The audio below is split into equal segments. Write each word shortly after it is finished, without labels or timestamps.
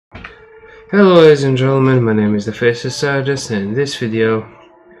Hello ladies and gentlemen, my name is the Faceless Sargis, and in this video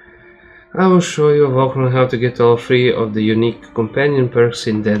I will show you a walk on how to get all 3 of the unique companion perks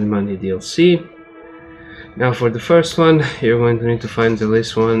in Dead Money DLC. Now for the first one, you're going to need to find at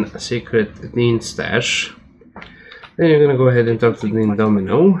least one secret Dean stash. Then you're going to go ahead and talk to Dean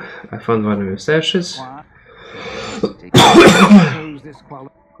Domino. I found one of your stashes.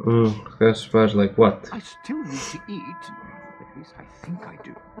 Classified like what? I still need to eat. At least I think I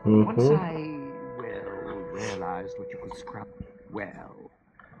do. Once I, realized what you could scrub,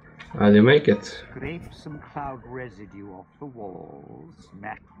 How do you make it? scrape some cloud residue off the walls,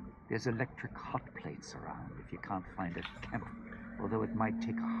 there's electric hot plates around if you can't find a camp, although it might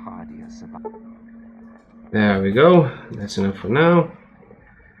take a hardier survival. There we go, that's enough for now.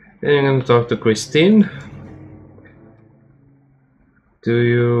 Then you're going to talk to Christine. Do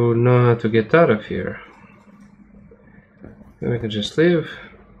you know how to get out of here? We can just leave.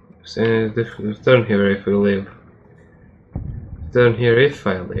 Turn here if we leave. Turn here if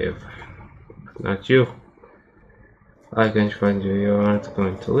I leave. Not you. I can't find you. You aren't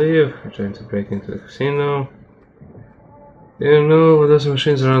going to leave. You're trying to break into the casino. You know what those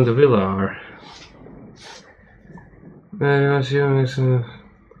machines around the villa are.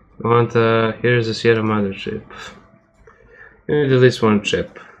 Here's a Sierra Madre chip. You need at least one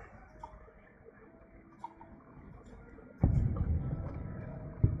chip.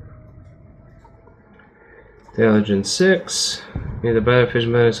 Intelligence 6. Need a better fish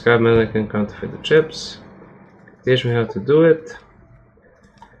man, sky man that can counterfeit the chips. Teach me how to do it.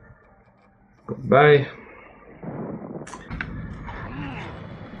 Goodbye.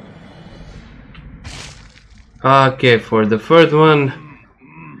 Okay, for the third one,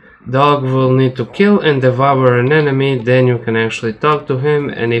 dog will need to kill and devour an enemy, then you can actually talk to him,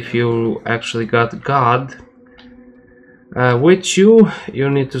 and if you actually got God with you, you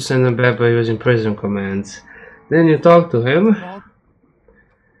need to send him back by using prison commands. Then you talk to him.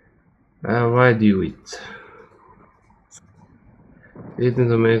 Why do you eat? Eating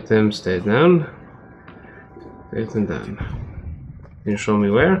to make them stay down. Take them down. Can you show me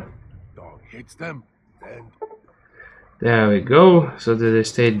where? Dog hits them, then. There we go. So that they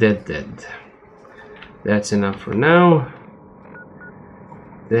stay dead. That's enough for now.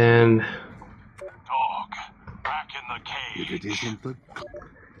 Then. Dog, back in the cave. If it isn't the...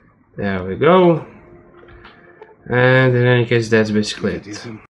 There we go. And in any case, that's basically it.